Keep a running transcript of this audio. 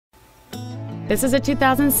This is a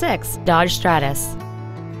 2006 Dodge Stratus.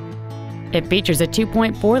 It features a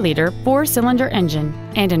 2.4-liter four-cylinder engine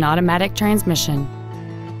and an automatic transmission.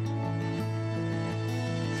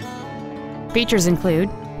 Features include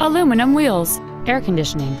aluminum wheels, air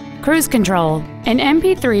conditioning, cruise control, an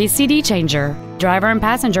MP3 CD changer, driver and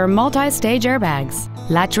passenger multi-stage airbags,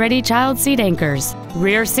 latch-ready child seat anchors,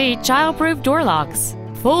 rear seat child-proof door locks,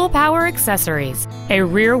 full power accessories, a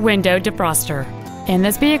rear window defroster, and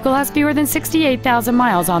this vehicle has fewer than 68,000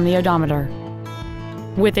 miles on the odometer.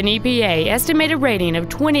 With an EPA estimated rating of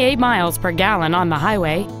 28 miles per gallon on the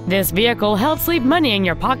highway, this vehicle helps leave money in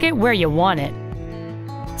your pocket where you want it.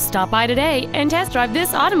 Stop by today and test drive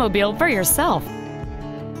this automobile for yourself.